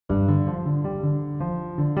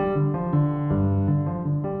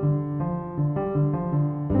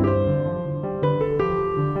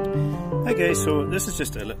Hi guys, so this is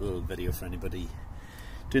just a little video for anybody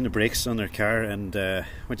doing the brakes on their car, and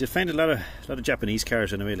what you find a lot of Japanese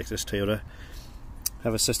cars anyway, like this Toyota,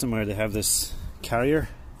 have a system where they have this carrier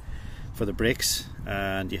for the brakes,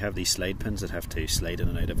 and you have these slide pins that have to slide in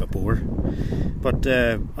and out of a bore. But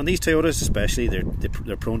on these Toyotas especially,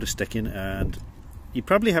 they're prone to sticking, and you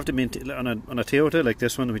probably have to maintain on a Toyota like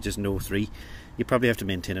this one, which is no 3. You probably have to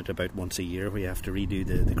maintain it about once a year, where you have to redo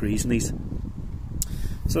the grease in these.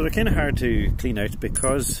 So they're kind of hard to clean out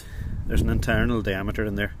because there's an internal diameter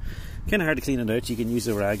in there. Kind of hard to clean it out. You can use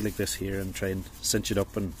a rag like this here and try and cinch it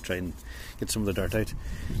up and try and get some of the dirt out.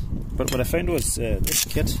 But what I found was this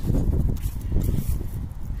kit.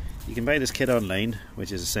 You can buy this kit online,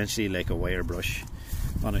 which is essentially like a wire brush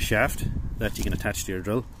on a shaft that you can attach to your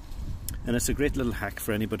drill. And it's a great little hack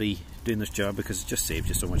for anybody doing this job because it just saves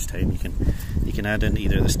you so much time. You can add in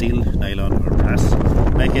either the steel, nylon or brass.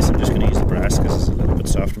 In my case I'm just going to use the brass because it's a little bit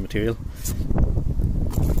softer material.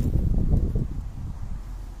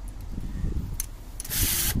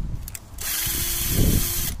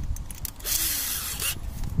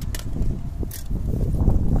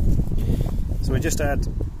 So I just add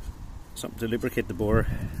something to lubricate the bore.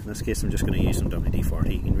 In this case I'm just going to use some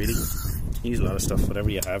WD-40. You can really use a lot of stuff,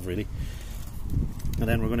 whatever you have really. And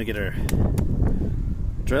then we're going to get our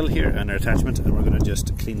drill here and our attachment, and we're going to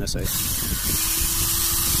just clean this out.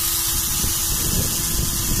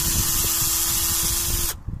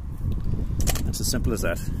 It's as simple as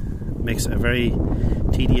that. It makes a very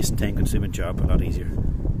tedious and time consuming job a lot easier.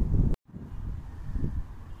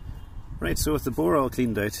 Right, so with the bore all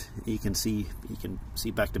cleaned out, you can see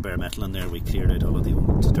back to bare metal in there. We cleared out all of the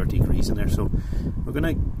old dirty grease in there. So we're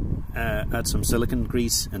going to add some silicone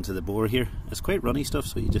grease into the bore here. It's quite runny stuff,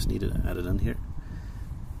 so you just need to add it in here.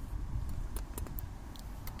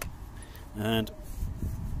 And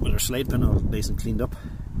with our slide pin all nice and cleaned up,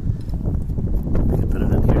 we can put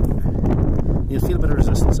it in here. You'll feel a bit of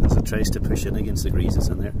resistance as it tries to push in against the grease that's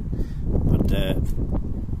in there, but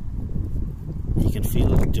you can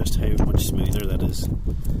feel just how much smoother that is.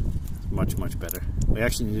 Much better. We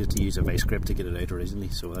actually needed to use a vice grip to get it out originally,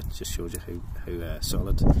 so that just shows you how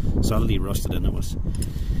solidly rusted in it was.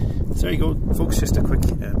 So there you go folks, just a quick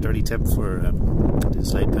dirty tip for the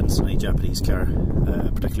slide pins in a Japanese car,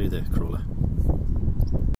 particularly the Corolla.